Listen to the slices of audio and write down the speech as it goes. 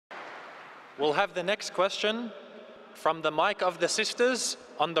We'll have the next question from the mic of the sisters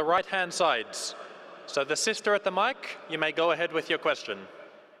on the right-hand sides. So the sister at the mic, you may go ahead with your question.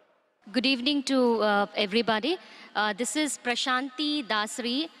 Good evening to everybody. This is Prashanti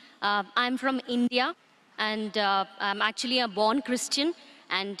Dasri. I'm from India, and I'm actually a born Christian,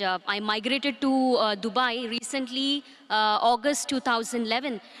 and I migrated to Dubai recently, August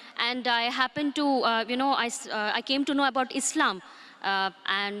 2011, and I happened to, I came to know about Islam,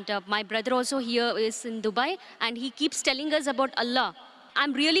 and my brother also here is in Dubai, and he keeps telling us about Allah.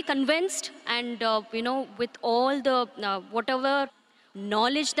 I'm really convinced, and with all the whatever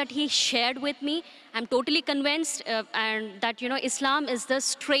knowledge that he shared with me, I'm totally convinced and that Islam is the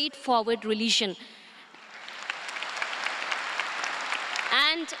straightforward religion.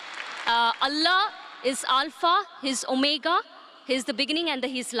 And Allah is Alpha, He's Omega, He's the beginning and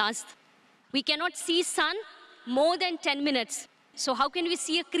He's last. We cannot see sun more than 10 minutes. So how can we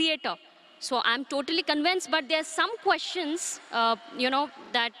see a creator? So I'm totally convinced, but there are some questions,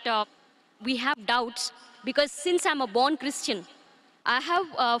 that we have doubts, because since I'm a born Christian, I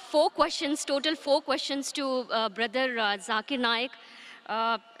have 4 questions, total 4 questions to Brother Zakir Naik.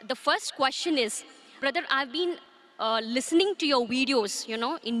 The first question is, brother, I've been listening to your videos,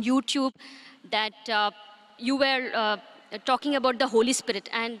 in YouTube, that you were talking about the Holy Spirit,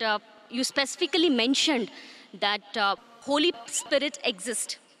 and you specifically mentioned that Holy Spirit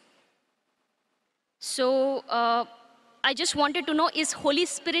exists. So I just wanted to know, is Holy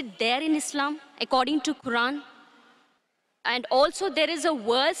Spirit there in Islam according to Quran? And also there is a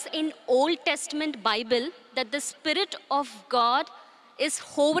verse in Old Testament Bible that the Spirit of God is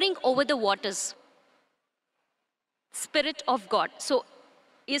hovering over the waters. Spirit of God. So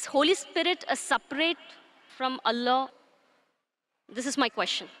is Holy Spirit a separate from Allah? This is my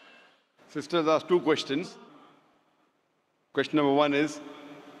question. Sisters asked 2 questions. Question number 1 is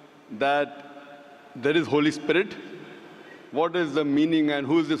that there is Holy Spirit. What is the meaning and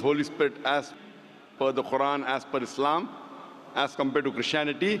who is this Holy Spirit as per the Quran, as per Islam, as compared to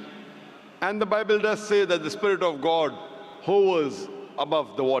Christianity? And the Bible does say that the Spirit of God hovers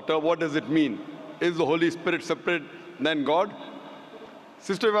above the water. What does it mean? Is the Holy Spirit separate than God?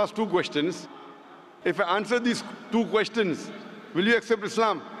 Sister, I've asked 2 questions. If I answer these 2 questions, will you accept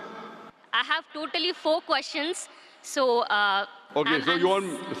Islam? I have totally 4 questions. So, okay, so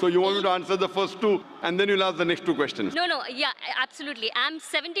you want me to answer the first 2 and then you'll ask the next 2 questions? No, yeah, absolutely. I'm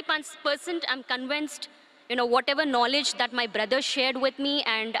 70%, I'm convinced, whatever knowledge that my brother shared with me,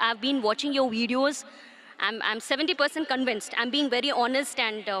 and I've been watching your videos, I'm 70% convinced. I'm being very honest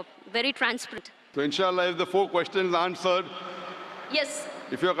and very transparent. So inshallah, if the 4 questions are answered, yes.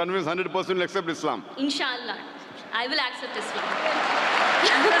 If you're convinced, 100% will accept Islam. Inshallah, I will accept Islam.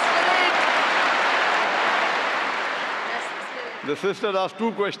 The sister asked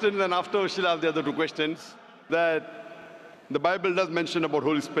 2 questions, and after she'll ask the other 2 questions. That the Bible does mention about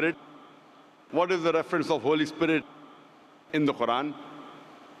Holy Spirit. What is the reference of Holy Spirit in the Quran?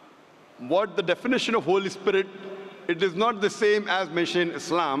 What the definition of Holy Spirit, it is not the same as mentioned in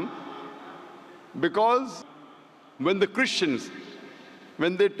Islam, because when the Christians,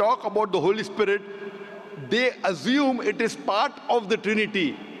 when they talk about the Holy Spirit, they assume it is part of the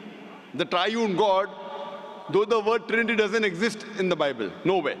Trinity, the triune God, though the word Trinity doesn't exist in the Bible,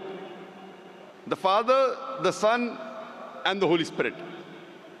 nowhere. The Father, the Son, and the Holy Spirit.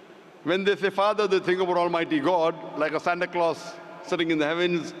 When they say Father, they think about Almighty God, like a Santa Claus sitting in the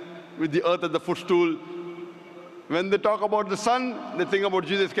heavens with the earth at the footstool. When they talk about the Son, they think about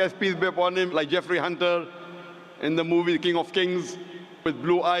Jesus Christ, peace be upon him, like Jeffrey Hunter in the movie King of Kings, with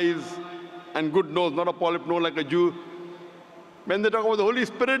blue eyes and good nose, not a polyp nose like a Jew. When they talk about the Holy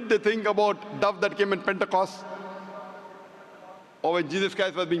Spirit, they think about dove that came in Pentecost, or when Jesus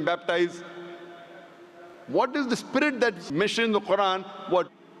Christ was being baptized. What is the Spirit that's mentioned in the Quran? What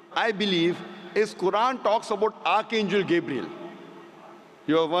I believe is Quran talks about Archangel Gabriel.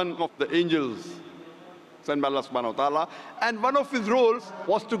 He was one of the angels sent by Allah subhanahu wa ta'ala, and one of his roles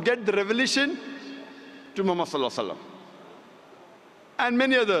was to get the revelation to Muhammad sallallahu alaihi wasallam. And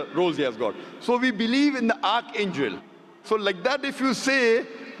many other roles he has got. So we believe in the Archangel. So like that, if you say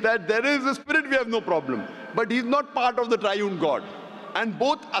that there is a Spirit, we have no problem. But he's not part of the triune God. And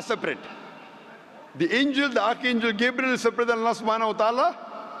both are separate. The angel, the Archangel Gabriel is separate than Allah subhanahu wa ta'ala.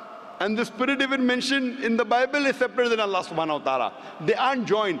 And the Spirit even mentioned in the Bible is separate than Allah subhanahu wa ta'ala. They aren't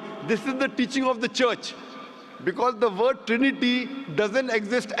joined. This is the teaching of the church. Because the word Trinity doesn't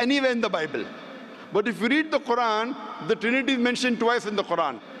exist anywhere in the Bible. But if you read the Quran, the Trinity is mentioned twice in the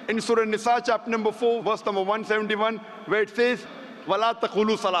Quran. In Surah Nisa, chapter number 4, verse number 171, where it says, وَلَا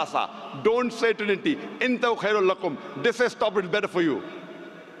تَقُولُوا ثَلَاثَةً. Don't say Trinity. إِن تَوْ خَيْرٌ لَكُمْ. This says stop, it's better for you.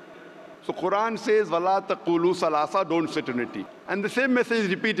 So Quran says, "Wala taqulu salasa," don't say Trinity. And the same message is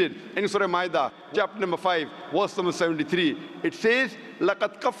repeated in Surah Maida, chapter number 5, verse number 73. It says,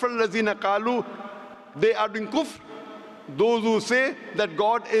 "Laqad kafara allazina qalu," they are doing kufr, those who say that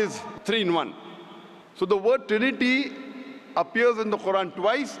God is three in one. So the word Trinity appears in the Quran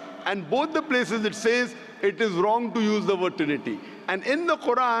twice, and both the places it says it is wrong to use the word Trinity. And in the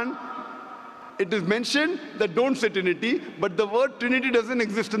Quran, it is mentioned that don't say Trinity, but the word Trinity doesn't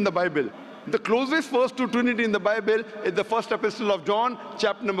exist in the Bible. The closest verse to Trinity in the Bible is the first epistle of John,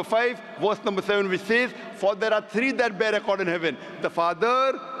 chapter number 5, verse number 7, which says, "For there are three that bear record in heaven, the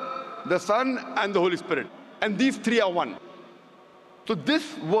Father, the Son, and the Holy Spirit. And these three are one." So this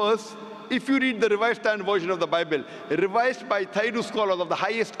verse, if you read the Revised Standard Version of the Bible, revised by Thayru scholars of the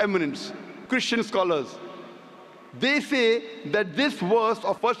highest eminence, Christian scholars, they say that this verse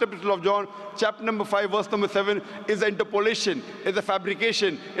of first epistle of John, chapter number 5, verse number 7, is an interpolation, is a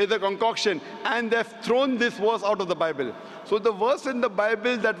fabrication, is a concoction, and they've thrown this verse out of the Bible. So the verse in the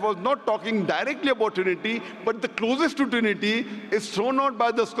Bible that was not talking directly about Trinity, but the closest to Trinity, is thrown out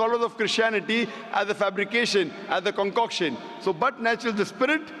by the scholars of Christianity as a fabrication, as a concoction. So but naturally the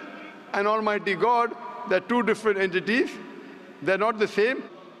Spirit and Almighty God, they're two different entities. They're not the same.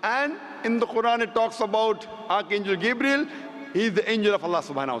 And in the Quran, it talks about Archangel Gabriel. He is the angel of Allah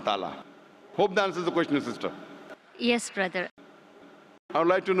subhanahu wa ta'ala. Hope that answers the question, sister. Yes, brother. I would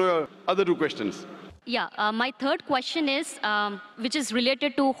like to know your other two questions. Yeah, my third question is, which is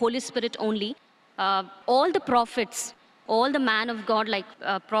related to Holy Spirit only. All the prophets, all the man of God, like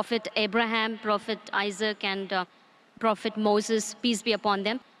Prophet Abraham, Prophet Isaac, and Prophet Moses, peace be upon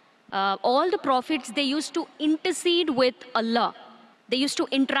them, all the prophets, they used to intercede with Allah. They used to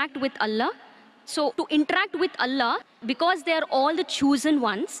interact with Allah. So to interact with Allah, because they are all the chosen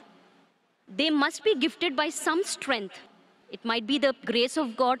ones, they must be gifted by some strength. It might be the grace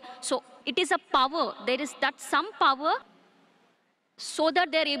of God. So it is a power. There is that some power so that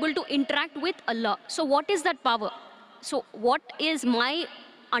they're able to interact with Allah. So what is that power? So what is my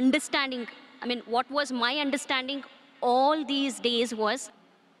understanding? I mean, what was my understanding all these days was,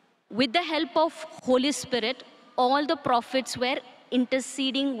 with the help of Holy Spirit, all the prophets were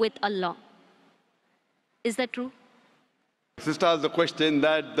interceding with Allah. Is that true? Sister has the question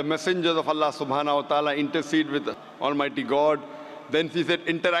that the messengers of Allah subhanahu wa ta'ala intercede with Almighty God. Then she said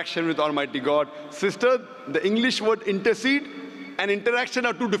interaction with Almighty God. Sister, the English word intercede and interaction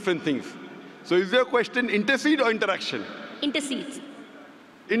are two different things. So is your question intercede or interaction? Intercedes.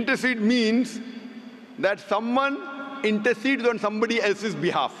 Intercede means that someone intercedes on somebody else's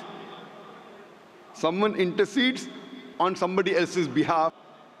behalf. Someone intercedes on somebody else's behalf.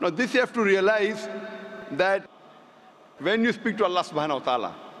 Now this you have to realize that when you speak to Allah subhanahu wa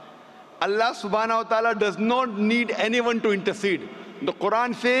ta'ala, Allah subhanahu wa ta'ala does not need anyone to intercede. The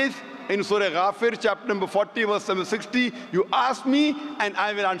Quran says in Surah Ghafir, chapter number 40, verse number 60, "You ask me and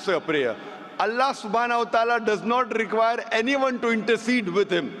I will answer your prayer." Allah subhanahu wa ta'ala does not require anyone to intercede with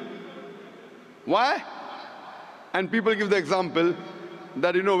him. Why? And people give the example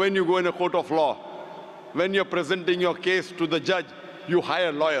that, when you go in a court of law, when you're presenting your case to the judge, you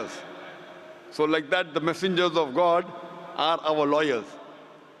hire lawyers. So like that, the messengers of God are our lawyers.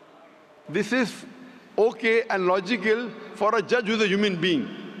 This is okay and logical for a judge who is a human being,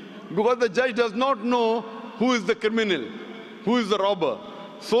 because the judge does not know who is the criminal, who is the robber.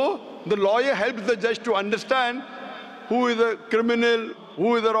 So the lawyer helps the judge to understand who is a criminal,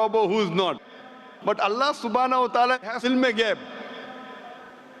 who is a robber, who is not. But Allah subhanahu wa ta'ala has ilm ghaib.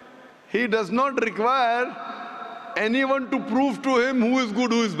 He does not require anyone to prove to him who is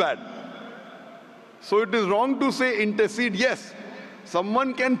good, who is bad. So it is wrong to say intercede. Yes,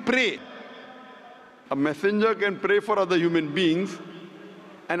 someone can pray. A messenger can pray for other human beings.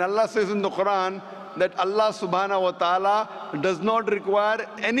 And Allah says in the Quran that Allah subhanahu wa ta'ala does not require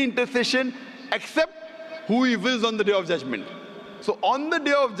any intercession except who He wills on the Day of Judgment. So on the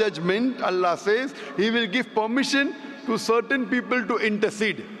Day of Judgment, Allah says He will give permission to certain people to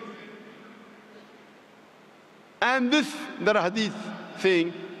intercede. And there are hadith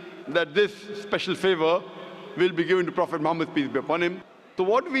saying that this special favor will be given to Prophet Muhammad, peace be upon him. So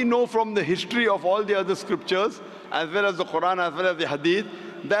what we know from the history of all the other scriptures, as well as the Quran, as well as the hadith,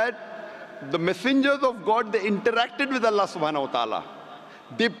 that the messengers of God, they interacted with Allah subhanahu wa ta'ala.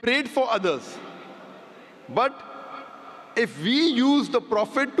 They prayed for others. But if we use the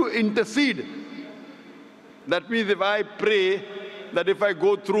Prophet to intercede, that means if I pray that if I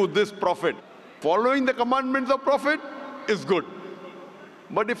go through this Prophet, following the commandments of Prophet is good.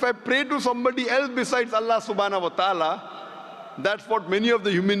 But if I pray to somebody else besides Allah subhanahu wa ta'ala, That's what many of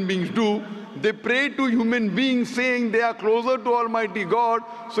the human beings do. They pray to human beings saying they are closer to Almighty God.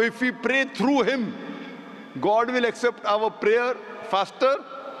 So if we pray through Him, God will accept our prayer faster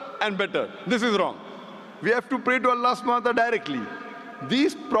and better. This is wrong. We have to pray to Allah subhanahu wa ta'ala directly.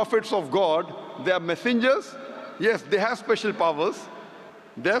 These prophets of God, they are messengers. Yes, they have special powers.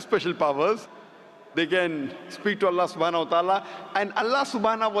 They have special powers. They can speak to Allah subhanahu wa ta'ala. And Allah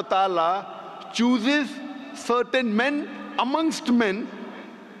subhanahu wa ta'ala chooses certain men amongst men,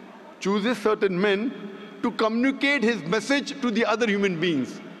 chooses certain men to communicate His message to the other human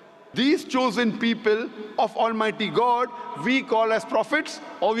beings. These chosen people of Almighty God, we call as prophets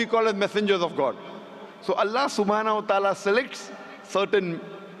or we call as messengers of God. So Allah subhanahu wa ta'ala selects certain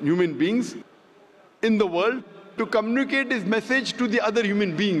human beings in the world to communicate His message to the other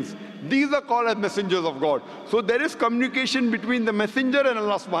human beings. These are called as messengers of God. So there is communication between the messenger and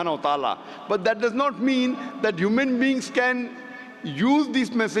Allah subhanahu wa ta'ala. But that does not mean that human beings can use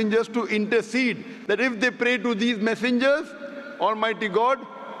these messengers to intercede. That if they pray to these messengers, Almighty God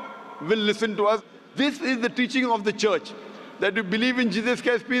will listen to us. This is the teaching of the church. That you believe in Jesus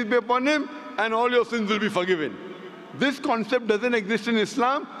Christ, peace be upon Him, and all your sins will be forgiven. This concept doesn't exist in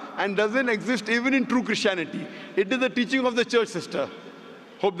Islam and doesn't exist even in true Christianity. It is the teaching of the church, sister.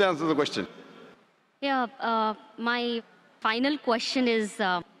 Hope that answers the question. Yeah, my final question is,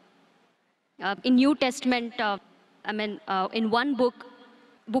 in New Testament, in one book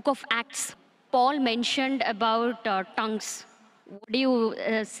of Acts, Paul mentioned about tongues. What do you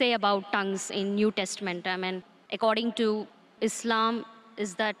say about tongues in New Testament? According to Islam,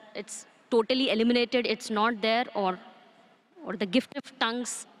 is that it's totally eliminated, it's not there, or the gift of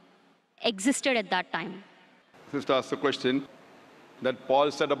tongues existed at that time? Sister asked the question that Paul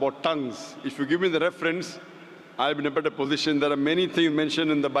said about tongues. If you give me the reference, I'll be in a better position. There are many things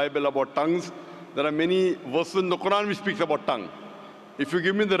mentioned in the Bible about tongues. There are many verses in the Quran which speaks about tongue. If you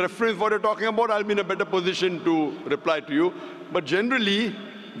give me the reference what you're talking about, I'll be in a better position to reply to you. But generally,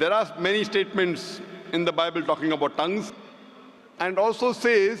 there are many statements in the Bible talking about tongues. And also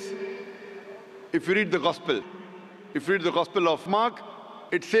says, if you read the Gospel of Mark,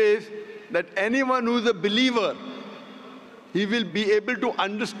 it says that anyone who is a believer, he will be able to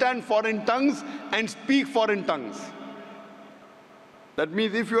understand foreign tongues and speak foreign tongues. That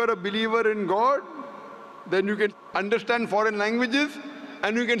means if you are a believer in God, then you can understand foreign languages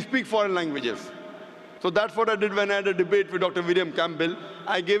and you can speak foreign languages. So that's what I did when I had a debate with Dr. William Campbell.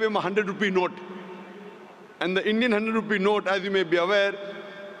 I gave him a 100-rupee note. And the Indian 100-rupee note, as you may be aware,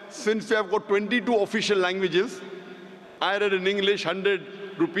 since we have got 22 official languages, I read in English 100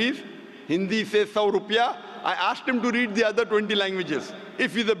 rupees, Hindi says 100 rupiah. I asked him to read the other 20 languages,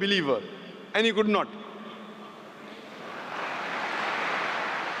 if he's a believer, and he could not.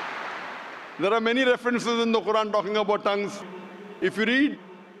 There are many references in the Quran talking about tongues. If you read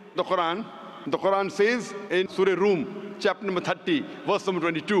the Quran says in Surah Rum, chapter number 30, verse number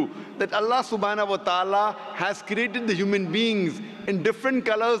 22, that Allah subhanahu wa ta'ala has created the human beings in different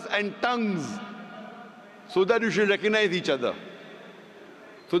colors and tongues so that you should recognize each other,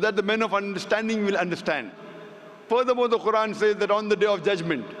 so that the men of understanding will understand. Furthermore, the Quran says that on the day of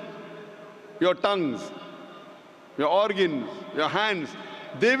judgment, your tongues, your organs, your hands,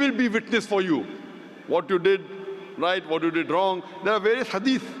 they will be witness for you. What you did right, what you did wrong. There are various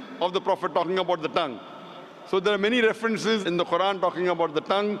hadith of the Prophet talking about the tongue. So there are many references in the Quran talking about the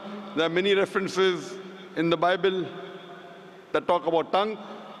tongue. There are many references in the Bible that talk about tongue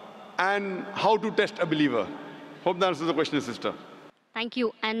and how to test a believer. Hope that answers the question, sister. Thank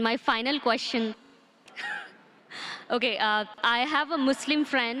you. And my final question. Okay, I have a Muslim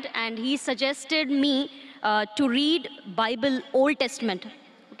friend and he suggested me to read Bible Old Testament.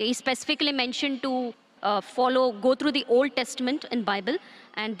 Okay, he specifically mentioned to go through the Old Testament in Bible,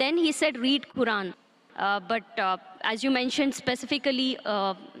 and then he said read Quran. But as you mentioned specifically,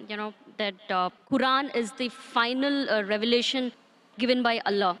 that Quran is the final revelation given by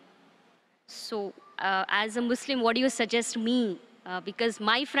Allah. So as a Muslim, what do you suggest me? Because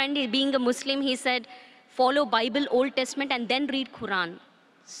my friend, being a Muslim, he said, follow Bible, Old Testament, and then read Quran.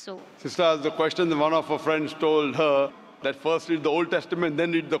 So, sister asked the question, one of her friends told her that first read the Old Testament,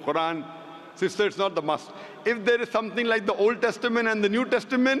 then read the Quran. Sister, it's not the must. If there is something like the Old Testament and the New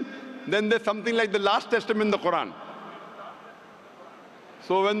Testament, then there's something like the last testament in the Quran.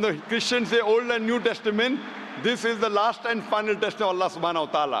 So when the Christians say Old and New Testament, this is the last and final testament of Allah subhanahu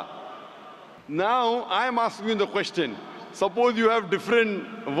wa ta'ala. Now, I am asking you the question. Suppose you have different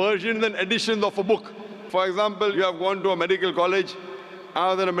versions and editions of a book. For example, you have gone to a medical college.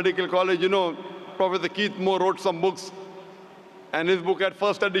 Other than a medical college, Professor Keith Moore wrote some books. And his book had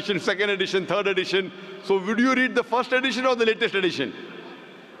first edition, second edition, third edition. So would you read the first edition or the latest edition?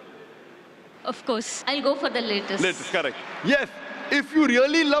 Of course, I'll go for the latest. Latest, correct. Yes, if you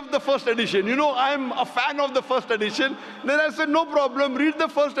really love the first edition, you know, I'm a fan of the first edition, then I said, no problem, read the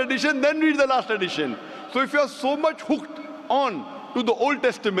first edition, then read the last edition. So if you're so much hooked on to the Old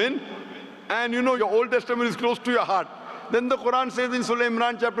Testament, and you know your Old Testament is close to your heart, then the Quran says in Surah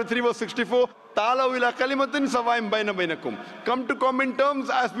Imran chapter 3 verse 64, Ta'alaw ila kalimatin sawaim baina bainakum. Come to common terms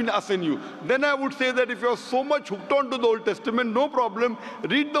as been assigned you. Then I would say that if you're so much hooked on to the Old Testament, no problem,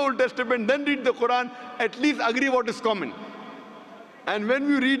 read the Old Testament, then read the Quran, at least agree what is common. And when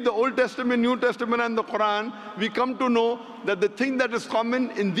we read the Old Testament, New Testament and the Quran, we come to know that the thing that is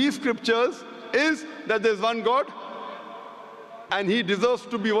common in these scriptures is that there's one God and he deserves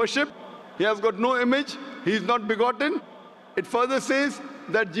to be worshipped. He has got no image, he is not begotten. It further says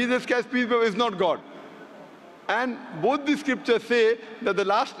that Jesus Christ, peace be upon him, is not God. And both the scriptures say that the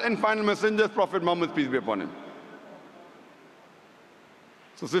last and final messenger is Prophet Muhammad, peace be upon him.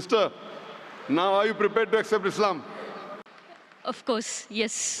 So sister, now are you prepared to accept Islam? Of course,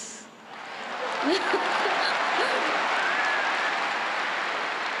 yes.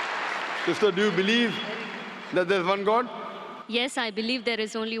 Sister, do you believe that there's one God? Yes, I believe there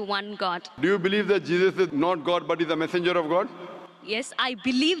is only one God. Do you believe that Jesus is not God but is a messenger of God? Yes, I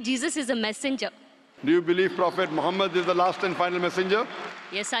believe Jesus is a messenger. Do you believe Prophet Muhammad is the last and final messenger?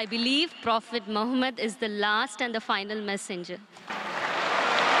 Yes, I believe Prophet Muhammad is the last and the final messenger.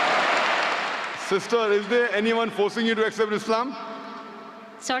 Sister, is there anyone forcing you to accept Islam?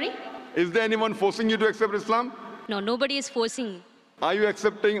 Sorry? Is there anyone forcing you to accept Islam? No, nobody is forcing me. Are you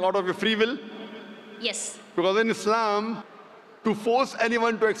accepting out of your free will? Yes. Because in Islam, to force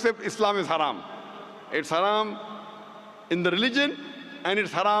anyone to accept Islam is haram. It's haram in the religion, and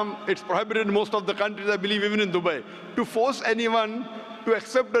it's haram, it's prohibited in most of the countries, I believe even in Dubai. To force anyone to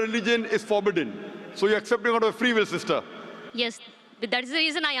accept a religion is forbidden. So you're accepting out of free will, sister? Yes, but that is the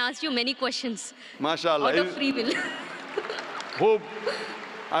reason I asked you many questions. MashaAllah. Out of free will.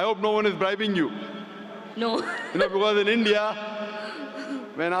 I hope no one is bribing you. No. You know, because in India,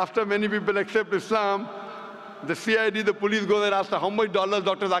 when after many people accept Islam, the CID, the police go there and ask, how much dollars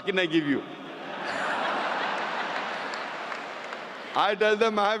Dr. Zakir Naik give you? I tell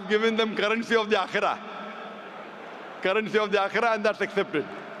them I have given them currency of the Akhirah. Currency of the Akhirah, and that's accepted.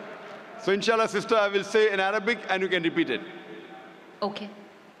 So inshallah, sister, I will say in Arabic and you can repeat it. Okay.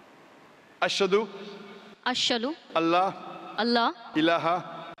 Ashhadu. Ashhadu. Allah. Allah.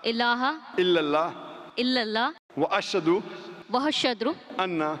 Ilaha. Ilaha. Illallah. Illallah. Wa ashhadu. Wa ashhadu.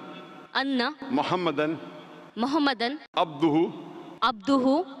 Anna. Anna. Muhammadan. Muhammadan. Abduhu.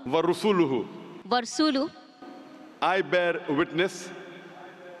 Abduhu. Wa rusuluhu. Wa rasuluhu. I bear witness.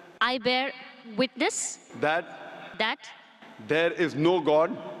 I bear witness. That. There is no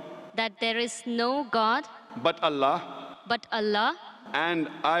God. That there is no God. But Allah. But Allah. And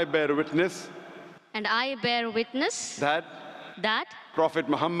I bear witness. And I bear witness. That. Prophet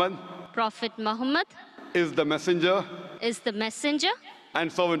Muhammad. Prophet Muhammad. Is the messenger. Is the messenger.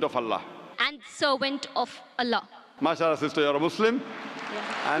 And servant of Allah. And servant of Allah. MashaAllah, sister, you're a Muslim.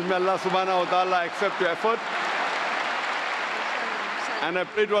 Yeah. And may Allah subhanahu wa ta'ala accept your effort. And I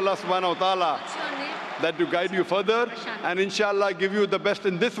pray to Allah subhanahu wa ta'ala that to guide you further and inshallah give you the best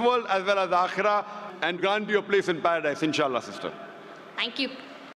in this world as well as the akhirah and grant you a place in paradise, inshallah, sister. Thank you.